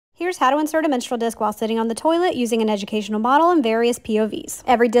measures how to insert a menstrual disc while sitting on the toilet using an educational model and various POVs.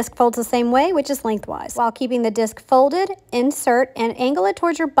 Every disc folds the same way, which is lengthwise. While keeping the disc folded, insert and angle it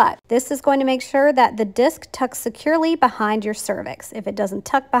towards your butt. This is going to make sure that the disc tucks securely behind your cervix. If it doesn't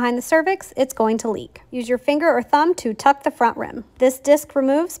tuck behind the cervix, it's going to leak. Use your finger or thumb to tuck the front rim. This disc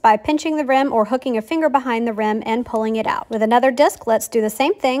removes by pinching the rim or hooking a finger behind the rim and pulling it out. With another disc, let's do the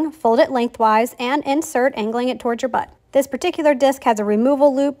same thing, fold it lengthwise and insert, angling it towards your butt. This particular disc has a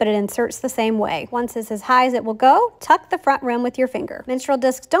removal loop, but it inserts the same way. Once it's as high as it will go, tuck the front rim with your finger. Menstrual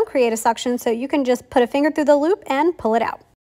discs don't create a suction, so you can just put a finger through the loop and pull it out.